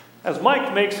As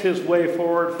Mike makes his way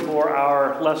forward for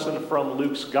our lesson from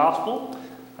Luke's Gospel,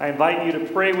 I invite you to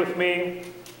pray with me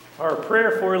our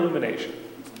prayer for illumination,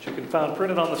 which you can find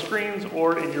printed on the screens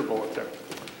or in your bulletin.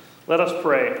 Let us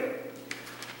pray.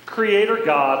 Creator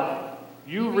God,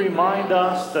 you remind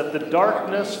us that the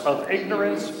darkness of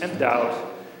ignorance and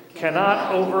doubt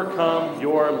cannot overcome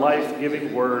your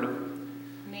life-giving word.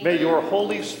 May your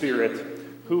Holy Spirit,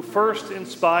 who first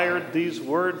inspired these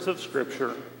words of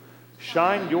Scripture,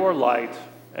 shine your light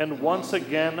and once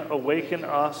again awaken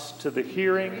us to the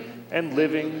hearing and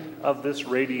living of this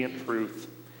radiant truth.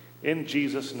 In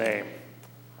Jesus' name,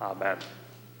 amen.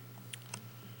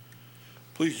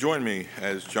 Please join me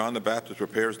as John the Baptist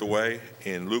prepares the way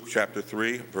in Luke chapter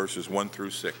 3, verses 1 through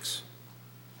 6.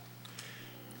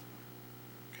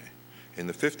 In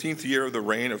the 15th year of the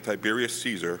reign of Tiberius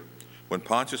Caesar, when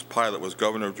Pontius Pilate was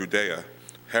governor of Judea,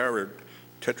 Herod,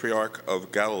 tetrarch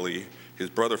of Galilee, his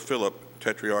brother Philip,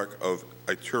 tetrarch of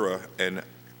Iturea and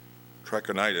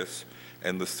Trachonitis,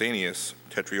 and Lysanias,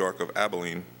 tetrarch of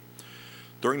Abilene,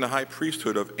 during the high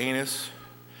priesthood of Annas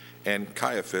and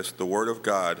Caiaphas, the word of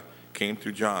God came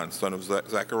through John, son of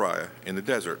Zechariah, in the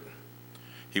desert.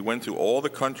 He went to all the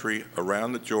country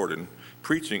around the Jordan,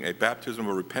 preaching a baptism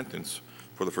of repentance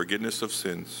for the forgiveness of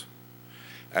sins,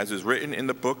 as is written in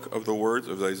the book of the words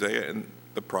of Isaiah and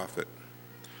the prophet.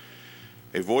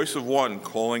 A voice of one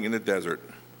calling in the desert,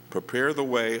 prepare the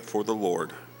way for the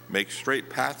Lord, make straight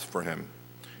paths for him.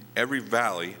 Every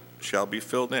valley shall be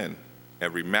filled in,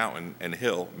 every mountain and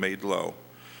hill made low.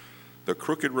 The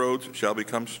crooked roads shall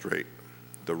become straight,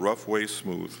 the rough ways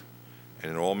smooth,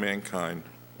 and all mankind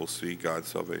will see God's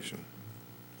salvation.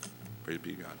 Praise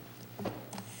be God.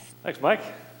 Thanks, Mike.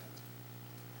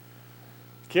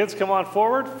 Kids, come on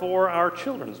forward for our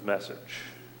children's message.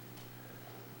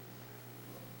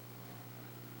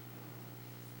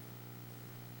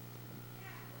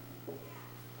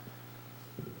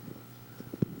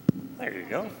 There you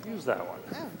go. Use that one.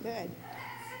 Oh, good.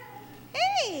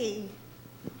 Hey!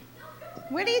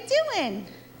 What are you doing?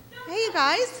 Hey, you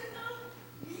guys.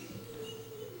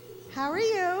 How are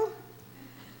you?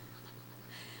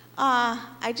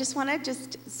 I just want to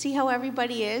see how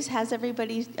everybody is. How's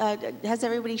everybody's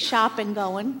shopping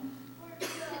going?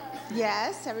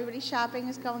 Yes, everybody's shopping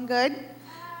is going good?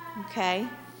 Okay.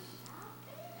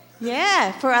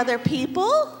 Yeah, for other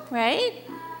people, right?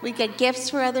 We get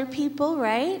gifts for other people,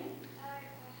 right?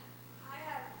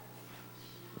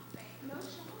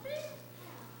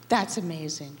 That's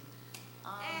amazing.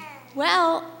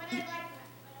 Well,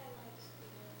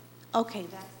 okay,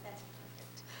 that's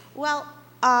perfect. Well,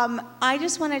 I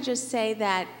just want to say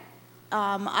that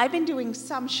I've been doing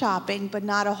some shopping, but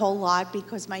not a whole lot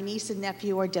because my niece and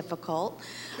nephew are difficult,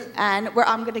 and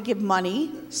I'm going to give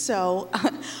money. So,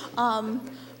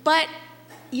 but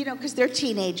because they're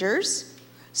teenagers.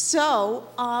 So,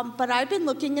 but I've been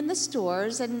looking in the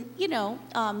stores, and,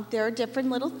 there are different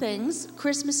little things.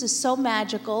 Christmas is so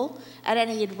magical at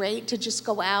any rate to just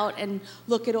go out and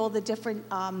look at all the different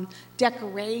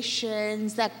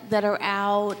decorations that are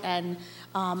out. And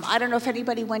I don't know if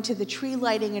anybody went to the tree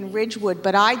lighting in Ridgewood,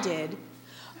 but I did.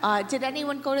 Did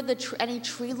anyone go to any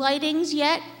tree lightings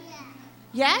yet? Yeah.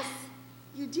 Yes?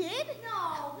 You did?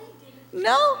 No, we didn't.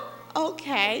 No?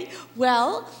 Okay.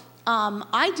 Well,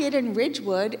 I did in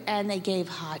Ridgewood, and they gave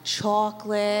hot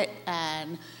chocolate,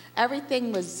 and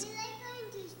everything was... We like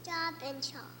going to Stop and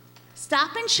Shop.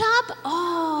 Stop and Shop?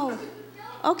 Oh,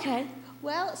 okay.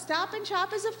 Well, Stop and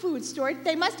Shop is a food store.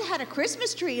 They must have had a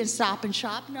Christmas tree in Stop and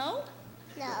Shop, no?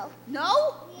 No.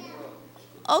 No?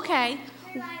 Yeah. Okay.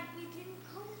 They're like, we didn't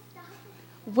go to Stop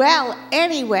and Shop. Well,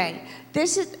 anyway,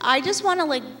 I just want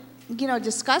to,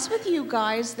 discuss with you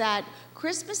guys that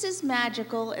Christmas is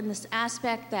magical in this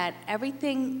aspect that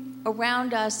everything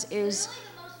around us is...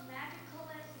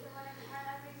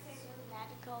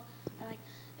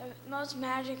 The most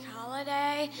magic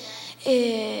holiday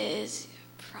is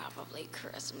probably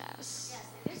Christmas. Yes,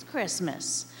 it is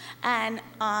Christmas. And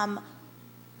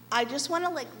I just want to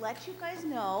let you guys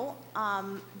know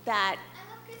that I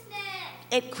love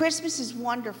Christmas. Christmas is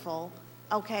wonderful,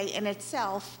 okay, in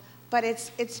itself, but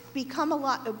it's become a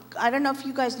lot. I don't know if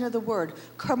you guys know the word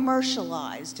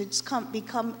commercialized. It's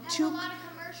become too. A lot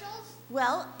of commercials.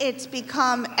 Well, it's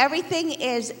become everything.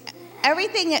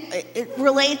 It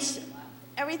relates.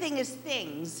 Everything is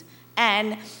things.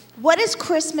 And what is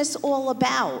Christmas all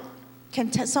about? Can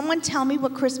someone tell me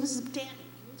what Christmas is? Danny, can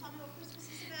you tell me what Christmas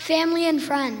is about? Family and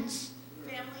friends.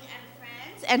 Family and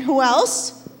friends. And who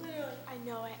else?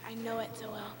 I know it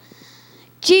so well.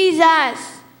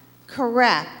 Jesus.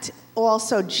 Correct.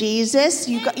 Also Jesus.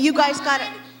 You guys got it.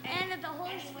 And the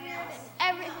Holy Spirit and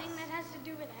everything that has to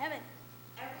do with heaven.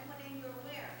 Everyone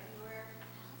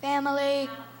Family.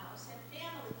 House and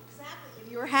family, exactly.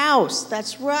 In your house,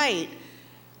 that's right.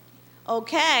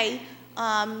 Okay.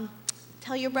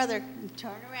 Tell your brother,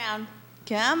 turn around.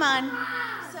 Come on.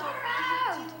 So,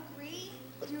 do you agree?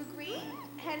 Do you agree,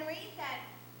 Henry, that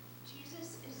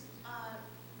Jesus is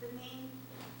the main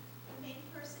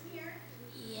person here?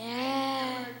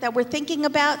 Yeah. That we're thinking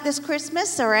about this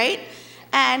Christmas, all right?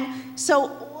 And so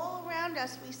all around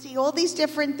us we see all these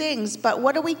different things, but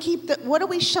what do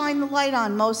we shine the light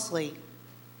on mostly?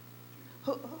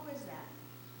 Who is that?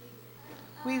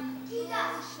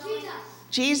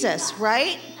 Jesus,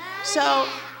 right? So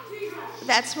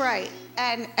that's right.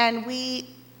 And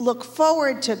we look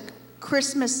forward to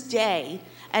Christmas Day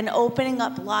and opening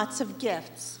up lots of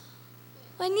gifts.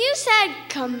 When you said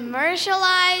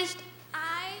commercialized,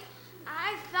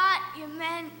 I thought you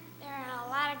meant there are a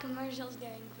lot of commercials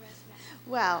during Christmas.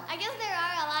 Well, I guess there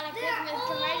are a lot of Christmas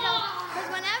commercials because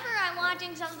whenever I'm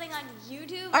watching something on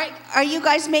YouTube, are you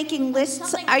guys making lists?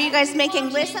 Something Are you guys making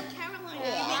watching? lists? Caroline, are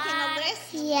you making a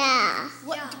list? Yeah.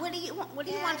 What do you want? What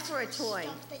do you want for a toy?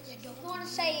 I want to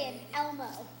say an Elmo.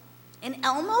 An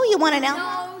Elmo? You want an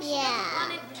Elmo? no, she Yeah. doesn't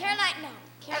want it. Caroline, no.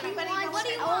 Caroline, Everybody what wants do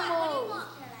you an want? What do Elmo. you want,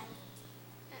 Caroline?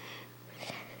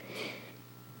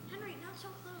 Henry, not so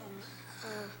close.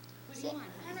 What do you want?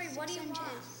 Henry, what do you want?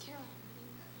 Caroline,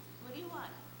 What do you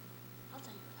want? I'll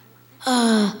tell you what I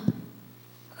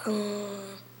want.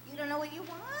 You don't know what you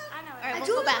want? I know. All right, I we'll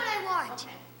do go know back. what I want.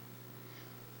 Okay.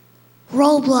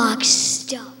 Roblox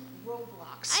stuff.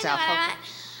 Roblox I stuff. know what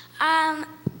I want.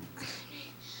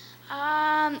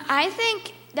 I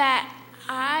think that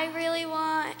I really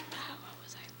want. What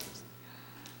was I?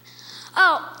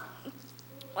 Oh,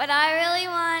 what I really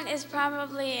want is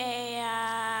probably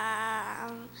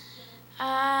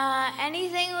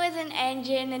anything with an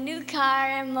engine, a new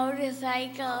car, a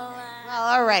motorcycle. Well,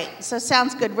 all right. So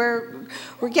sounds good. We're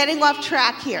getting off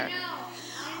track here.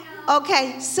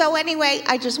 Okay. So anyway,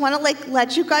 I just want to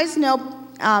let you guys know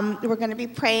we're going to be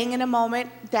praying in a moment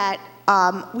that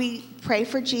we pray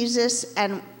for Jesus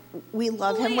and we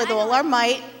love him with all our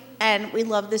might and we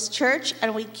love this church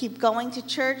and we keep going to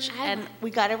church and we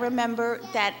got to remember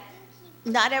that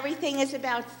not everything is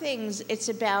about things. It's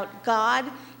about God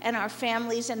and our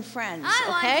families and friends.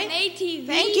 I Okay. want an ATV.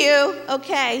 Thank you.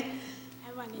 Okay.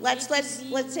 I want an Let's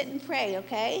ATV. sit and pray,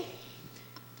 okay?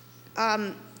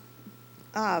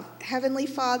 Heavenly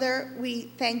Father,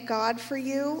 we thank God for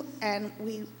you, and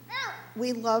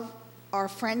we love our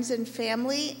friends and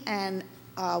family, and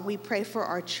we pray for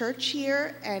our church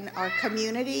here and our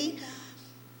community.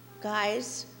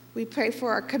 Guys, we pray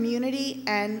for our community,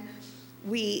 and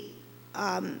we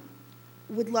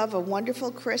would love a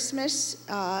wonderful Christmas,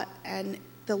 and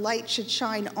the light should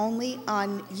shine only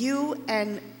on you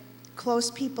and close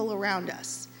people around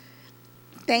us.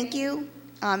 Thank you.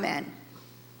 Amen.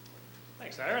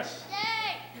 Thanks, Iris. Yay!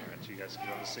 All right, you guys can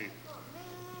go to the seat.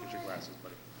 Here's your glasses,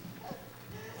 buddy.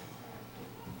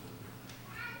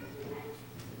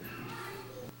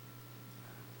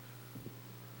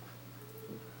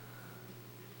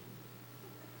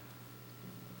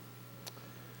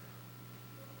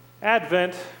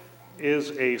 Advent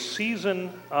is a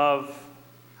season of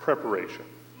preparation.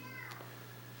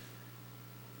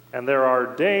 And there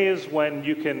are days when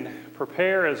you can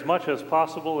prepare as much as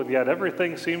possible, and yet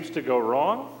everything seems to go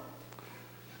wrong.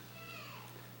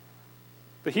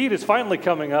 The heat is finally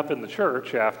coming up in the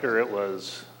church after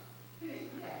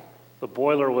the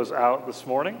boiler was out this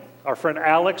morning. Our friend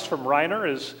Alex from Reiner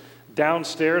is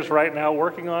downstairs right now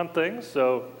working on things,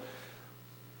 so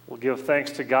we'll give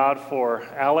thanks to God for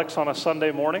Alex on a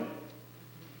Sunday morning.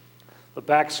 The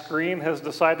back screen has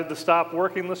decided to stop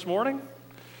working this morning.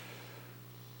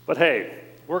 But hey,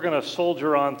 we're going to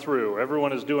soldier on through.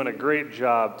 Everyone is doing a great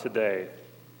job today.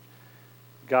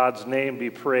 God's name be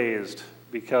praised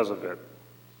because of it.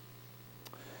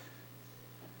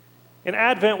 In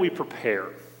Advent, we prepare.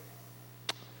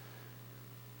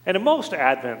 And in most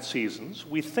Advent seasons,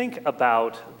 we think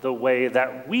about the way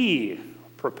that we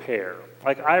prepare.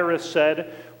 Like Iris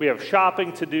said, we have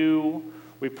shopping to do.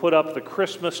 We put up the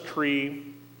Christmas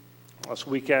tree. This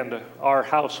weekend, our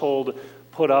household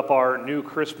put up our new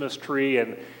Christmas tree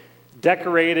and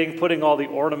decorating, putting all the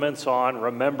ornaments on,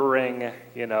 remembering,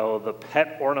 the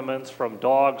pet ornaments from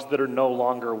dogs that are no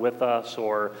longer with us,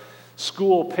 or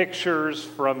school pictures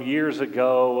from years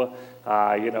ago,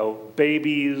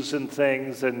 babies and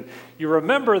things. And you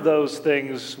remember those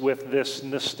things with this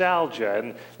nostalgia.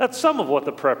 And that's some of what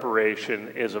the preparation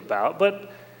is about.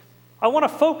 But I want to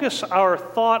focus our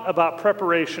thought about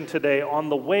preparation today on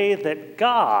the way that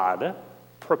God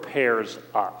prepares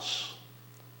us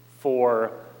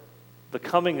for the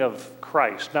coming of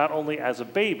Christ, not only as a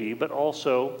baby, but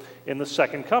also in the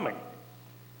second coming.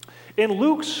 In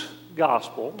Luke's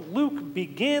gospel, Luke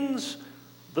begins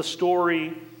the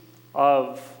story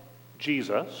of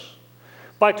Jesus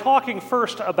by talking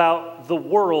first about the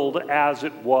world as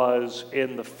it was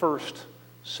in the first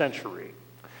century.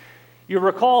 You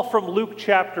recall from Luke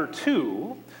chapter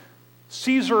 2,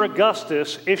 Caesar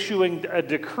Augustus issuing a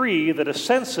decree that a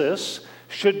census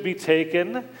should be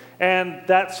taken, and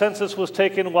that census was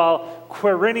taken while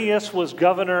Quirinius was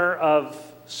governor of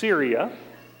Syria.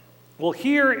 Well,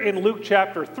 here in Luke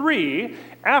chapter 3,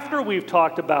 after we've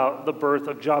talked about the birth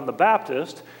of John the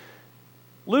Baptist,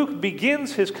 Luke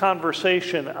begins his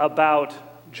conversation about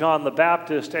John the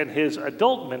Baptist and his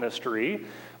adult ministry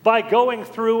by going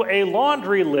through a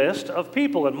laundry list of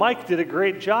people. And Mike did a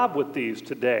great job with these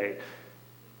today.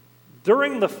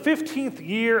 During the 15th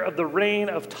year of the reign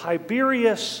of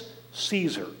Tiberius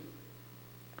Caesar,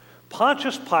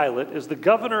 Pontius Pilate is the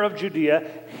governor of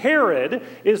Judea. Herod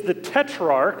is the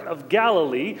tetrarch of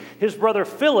Galilee. His brother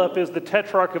Philip is the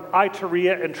tetrarch of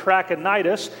Iturea and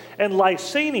Trachonitis. And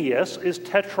Lysanias is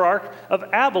tetrarch of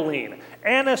Abilene.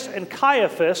 Annas and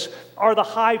Caiaphas are the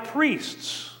high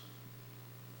priests.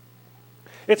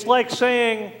 It's like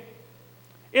saying,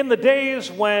 in the days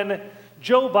when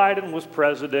Joe Biden was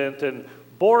president and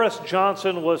Boris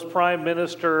Johnson was prime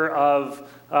minister of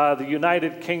the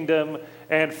United Kingdom,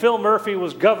 and Phil Murphy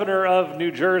was governor of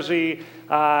New Jersey,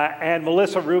 and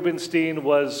Melissa Rubinstein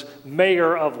was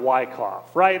mayor of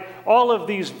Wyckoff, right? All of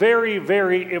these very,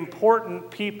 very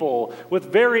important people with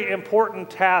very important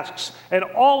tasks, and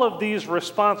all of these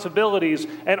responsibilities,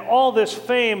 and all this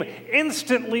fame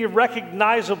instantly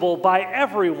recognizable by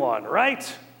everyone,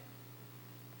 right?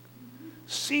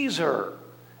 Caesar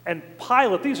and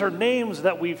Pilate, these are names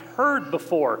that we've heard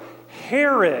before.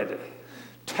 Herod,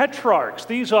 tetrarchs,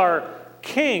 these are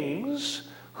kings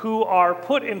who are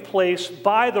put in place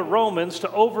by the Romans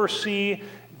to oversee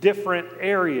different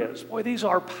areas. Boy, these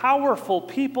are powerful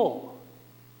people.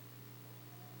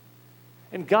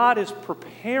 And God is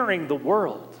preparing the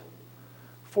world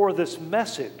for this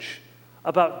message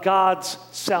about God's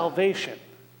salvation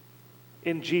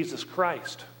in Jesus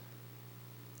Christ.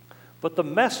 But the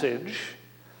message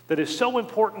that is so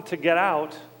important to get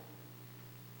out,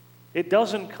 it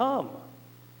doesn't come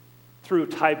through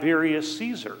Tiberius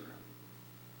Caesar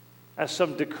as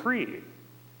some decree.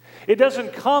 It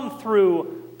doesn't come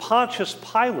through Pontius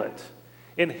Pilate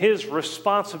in his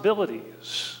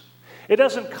responsibilities. It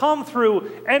doesn't come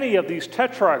through any of these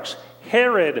tetrarchs,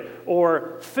 Herod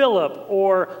or Philip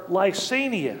or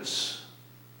Lysanias.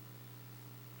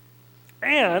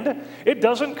 And it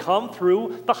doesn't come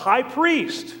through the high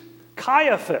priest,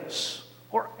 Caiaphas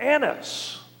or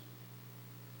Annas.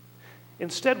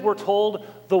 Instead, we're told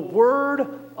the word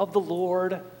of the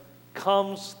Lord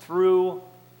comes through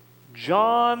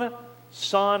John,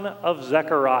 son of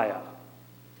Zechariah.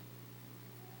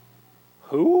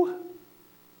 Who?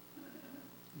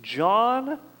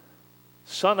 John,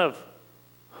 son of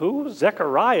who?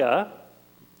 Zechariah?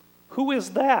 Who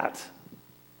is that?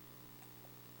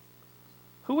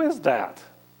 Who is that?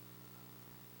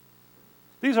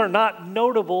 These are not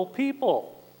notable people.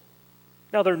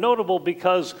 Now, they're notable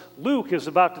because Luke is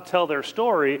about to tell their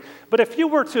story, but if you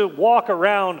were to walk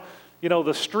around,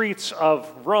 the streets of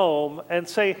Rome and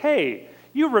say, hey,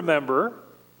 you remember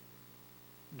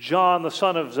John, the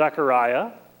son of Zechariah?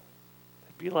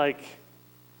 They'd be like,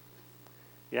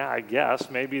 yeah, I guess.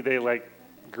 Maybe they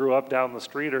grew up down the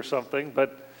street or something,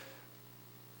 but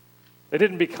they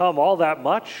didn't become all that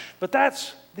much. But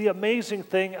that's the amazing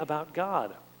thing about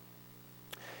God,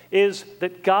 is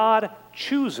that God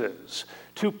chooses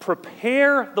to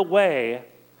prepare the way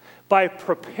by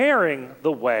preparing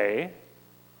the way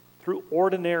through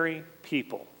ordinary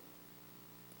people.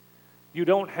 You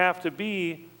don't have to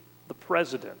be the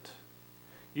president.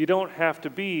 You don't have to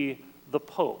be the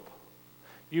pope.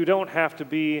 You don't have to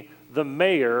be the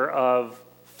mayor of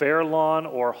Fairlawn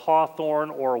or Hawthorne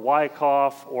or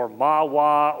Wyckoff or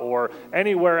Mahwah or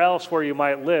anywhere else where you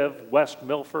might live, West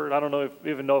Milford. I don't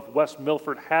even know if West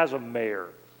Milford has a mayor.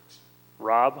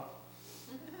 Rob?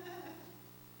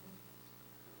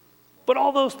 But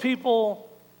all those people,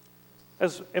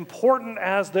 as important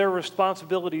as their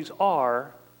responsibilities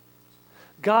are,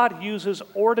 God uses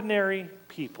ordinary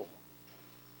people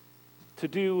to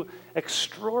do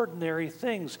extraordinary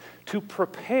things, to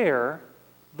prepare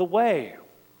the way.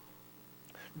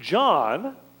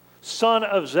 John, son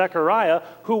of Zechariah,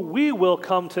 who we will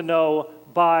come to know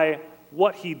by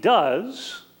what he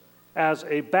does as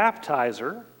a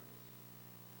baptizer,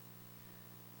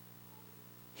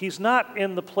 he's not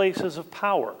in the places of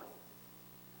power.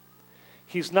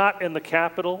 He's not in the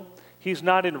capital. He's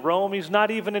not in Rome. He's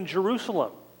not even in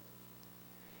Jerusalem.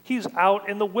 He's out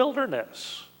in the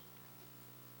wilderness.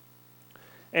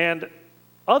 And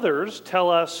others tell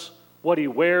us what he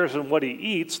wears and what he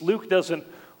eats. Luke doesn't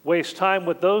waste time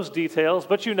with those details,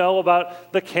 but you know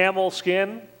about the camel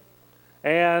skin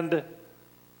and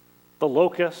the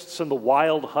locusts and the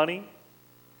wild honey.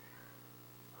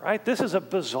 Right? This is a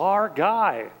bizarre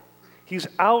guy. He's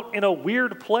out in a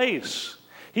weird place.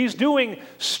 He's doing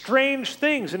strange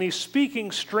things and he's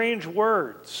speaking strange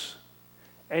words.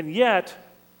 And yet,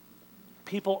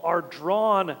 people are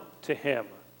drawn to him.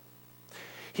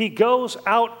 He goes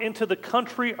out into the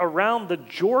country around the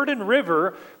Jordan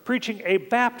River preaching a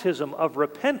baptism of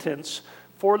repentance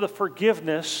for the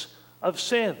forgiveness of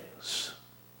sins.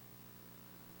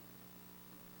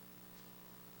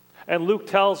 And Luke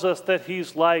tells us that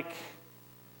he's like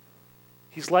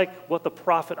what the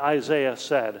prophet Isaiah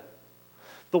said,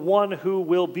 the one who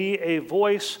will be a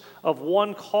voice of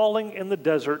one calling in the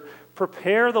desert,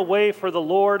 prepare the way for the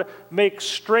Lord, make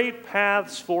straight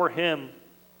paths for him.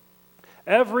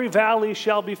 Every valley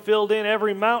shall be filled in,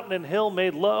 every mountain and hill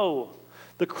made low.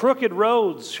 The crooked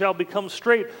roads shall become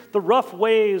straight, the rough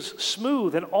ways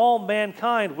smooth, and all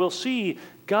mankind will see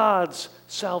God's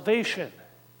salvation.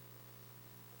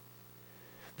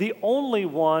 The only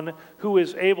one who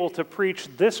is able to preach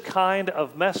this kind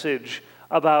of message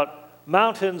about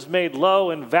mountains made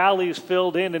low and valleys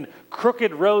filled in and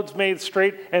crooked roads made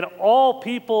straight and all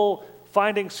people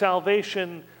finding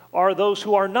salvation are those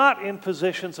who are not in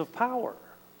positions of power.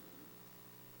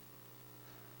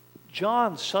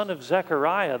 John, son of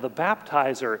Zechariah, the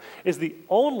baptizer, is the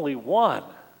only one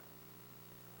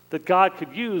that God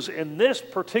could use in this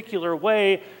particular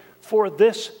way for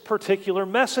this particular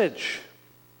message.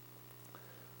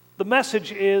 The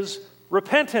message is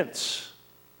repentance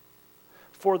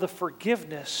for the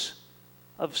forgiveness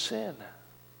of sin.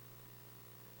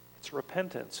 It's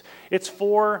repentance. It's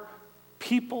for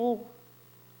people,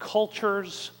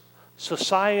 cultures,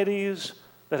 societies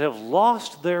that have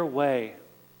lost their way,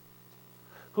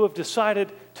 who have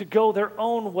decided to go their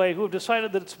own way, who have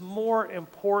decided that it's more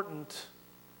important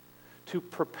to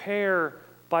prepare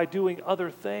by doing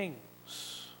other things.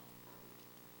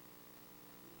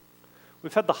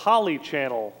 We've had the Holly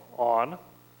channel on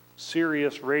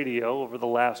Sirius Radio over the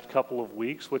last couple of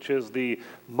weeks, which is the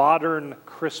modern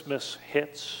Christmas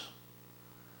hits.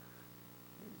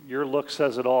 Your look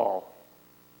says it all.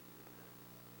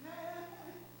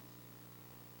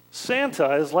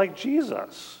 Santa is like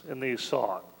Jesus in these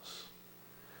songs.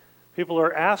 People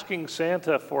are asking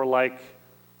Santa for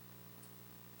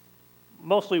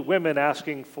mostly women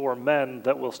asking for men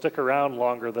that will stick around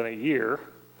longer than a year.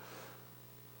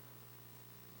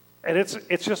 And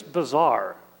it's just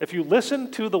bizarre. If you listen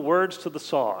to the words to the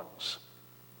songs,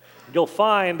 you'll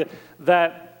find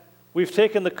that we've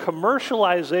taken the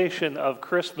commercialization of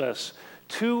Christmas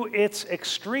to its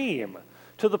extreme,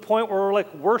 to the point where we're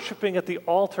worshiping at the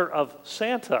altar of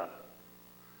Santa.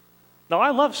 Now,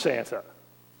 I love Santa.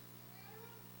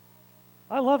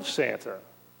 I love Santa.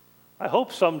 I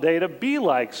hope someday to be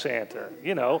like Santa.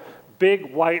 You know,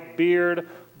 big white beard,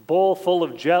 bowl full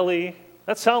of jelly.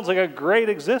 That sounds like a great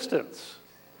existence.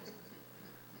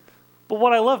 But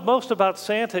what I love most about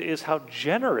Santa is how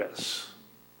generous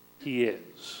he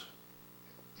is.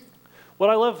 What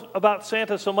I love about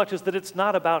Santa so much is that it's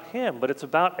not about him, but it's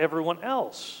about everyone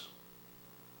else.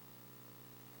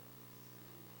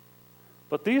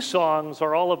 But these songs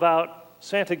are all about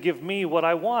Santa, give me what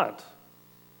I want.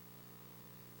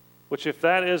 Which, if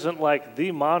that isn't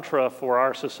the mantra for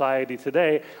our society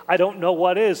today, I don't know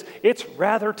what is. It's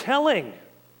rather telling.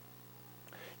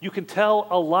 You can tell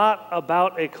a lot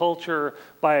about a culture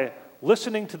by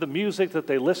listening to the music that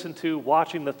they listen to,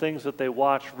 watching the things that they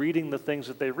watch, reading the things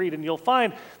that they read, and you'll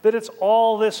find that it's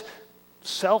all this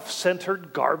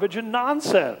self-centered garbage and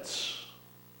nonsense.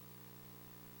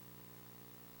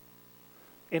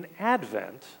 In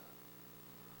Advent,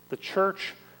 the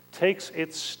church takes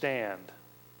its stand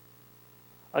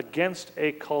against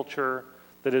a culture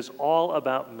that is all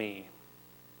about me,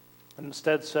 and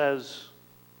instead says,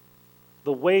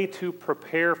 the way to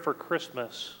prepare for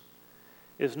Christmas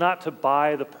is not to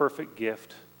buy the perfect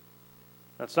gift.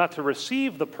 That's not to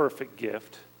receive the perfect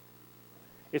gift.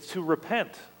 It's to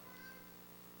repent,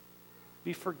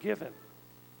 be forgiven,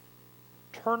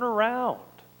 turn around,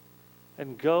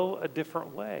 and go a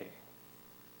different way.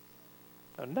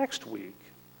 Now, next week,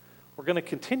 we're going to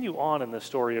continue on in the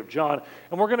story of John,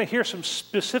 and we're going to hear some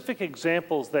specific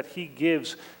examples that he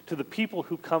gives to the people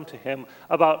who come to him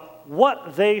about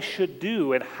what they should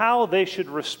do and how they should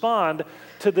respond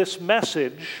to this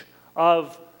message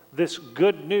of this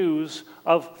good news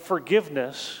of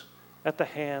forgiveness at the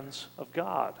hands of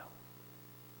God.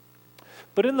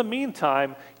 But in the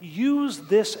meantime, use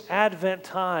this Advent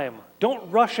time.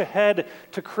 Don't rush ahead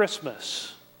to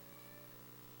Christmas,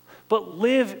 but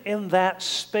live in that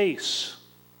space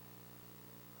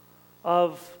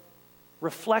of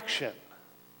reflection,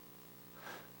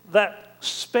 that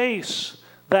space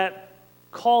that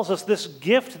calls us, this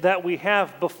gift that we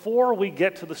have before we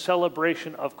get to the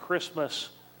celebration of Christmas,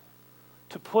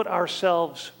 to put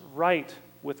ourselves right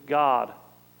with God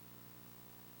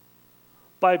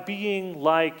by being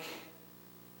like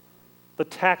the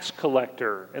tax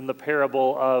collector in the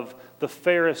parable of the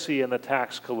Pharisee and the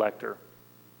tax collector.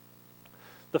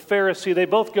 The Pharisee, they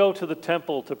both go to the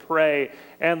temple to pray,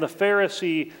 and the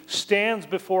Pharisee stands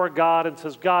before God and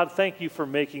says, God, thank you for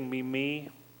making me me.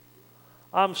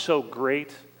 I'm so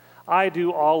great. I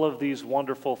do all of these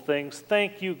wonderful things.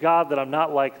 Thank you, God, that I'm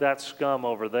not like that scum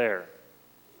over there.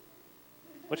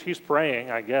 Which he's praying,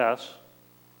 I guess.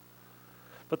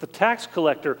 But the tax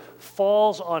collector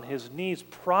falls on his knees,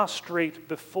 prostrate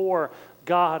before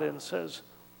God, and says,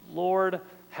 Lord,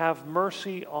 have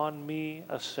mercy on me,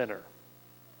 a sinner.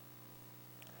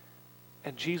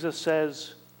 And Jesus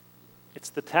says, it's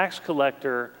the tax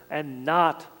collector and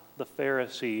not the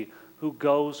Pharisee who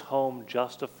goes home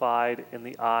justified in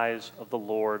the eyes of the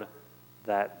Lord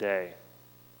that day.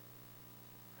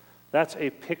 That's a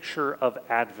picture of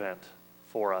Advent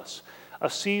for us. A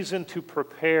season to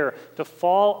prepare, to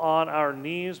fall on our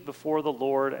knees before the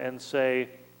Lord and say,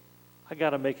 I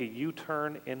got to make a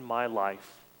U-turn in my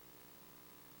life.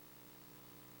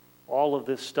 All of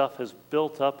this stuff has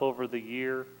built up over the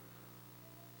year,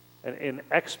 and in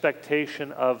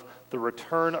expectation of the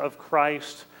return of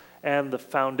Christ and the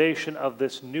foundation of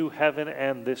this new heaven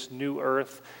and this new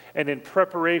earth, and in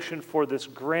preparation for this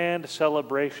grand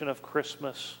celebration of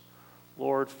Christmas,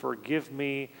 Lord, forgive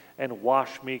me and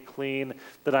wash me clean,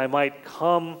 that I might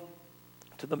come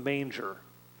to the manger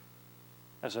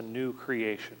as a new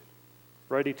creation,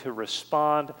 ready to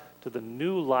respond to the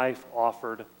new life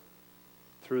offered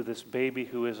through this baby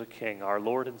who is a king, our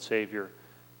Lord and Savior,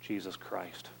 Jesus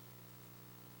Christ.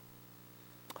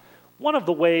 One of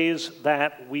the ways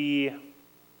that we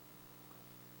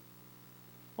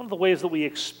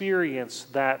experience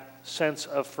that sense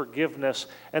of forgiveness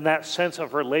and that sense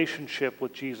of relationship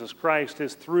with Jesus Christ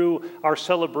is through our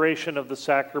celebration of the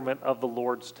sacrament of the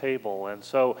Lord's table. And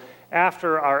so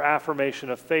after our affirmation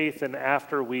of faith and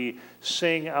after we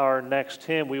sing our next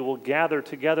hymn, we will gather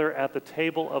together at the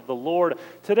table of the Lord.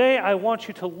 Today, I want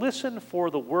you to listen for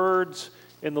the words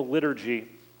in the liturgy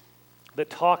that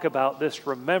talk about this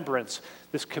remembrance,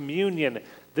 this communion,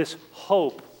 this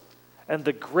hope, and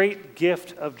the great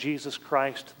gift of Jesus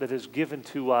Christ that is given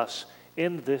to us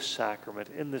in this sacrament,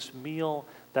 in this meal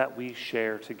that we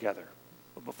share together.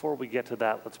 But before we get to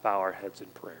that, let's bow our heads in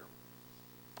prayer.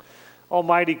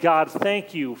 Almighty God,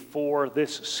 thank you for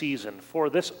this season, for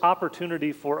this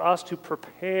opportunity for us to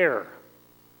prepare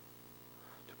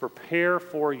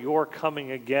for your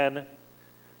coming again,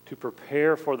 to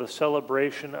prepare for the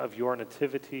celebration of your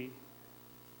nativity,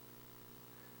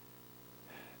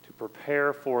 to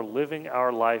prepare for living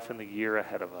our life in the year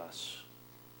ahead of us.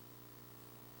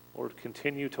 Lord,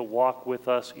 continue to walk with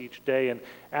us each day, and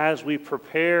as we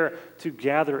prepare to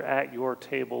gather at your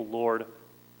table, Lord,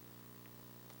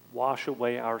 wash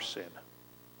away our sin,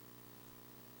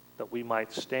 that we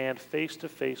might stand face to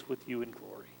face with you in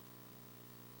glory.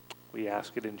 We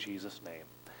ask it in Jesus' name.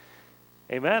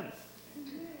 Amen.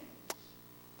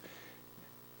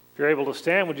 If you're able to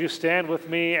stand, would you stand with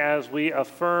me as we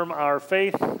affirm our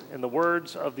faith in the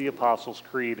words of the Apostles'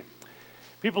 Creed?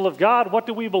 People of God, what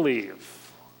do we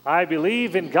believe? I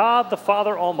believe in God the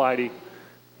Father Almighty,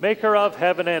 maker of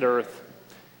heaven and earth,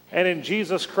 and in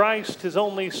Jesus Christ, his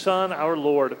only Son, our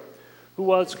Lord, who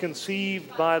was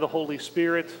conceived by the Holy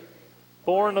Spirit,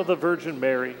 born of the Virgin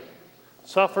Mary,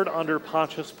 suffered under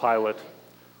Pontius Pilate,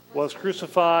 was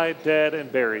crucified, dead, and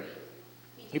buried.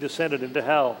 He descended into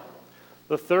hell.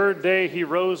 The third day he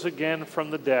rose again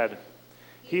from the dead.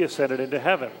 He ascended into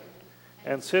heaven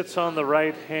and sits on the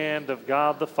right hand of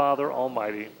God the Father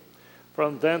Almighty.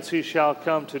 From thence he shall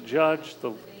come to judge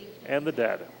the living and the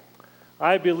dead.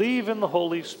 I believe in the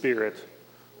Holy Spirit,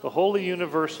 the holy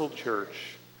universal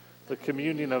church, the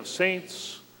communion of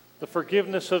saints, the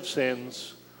forgiveness of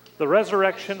sins, the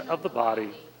resurrection of the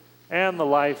body, and the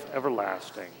life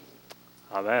everlasting.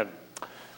 Amen.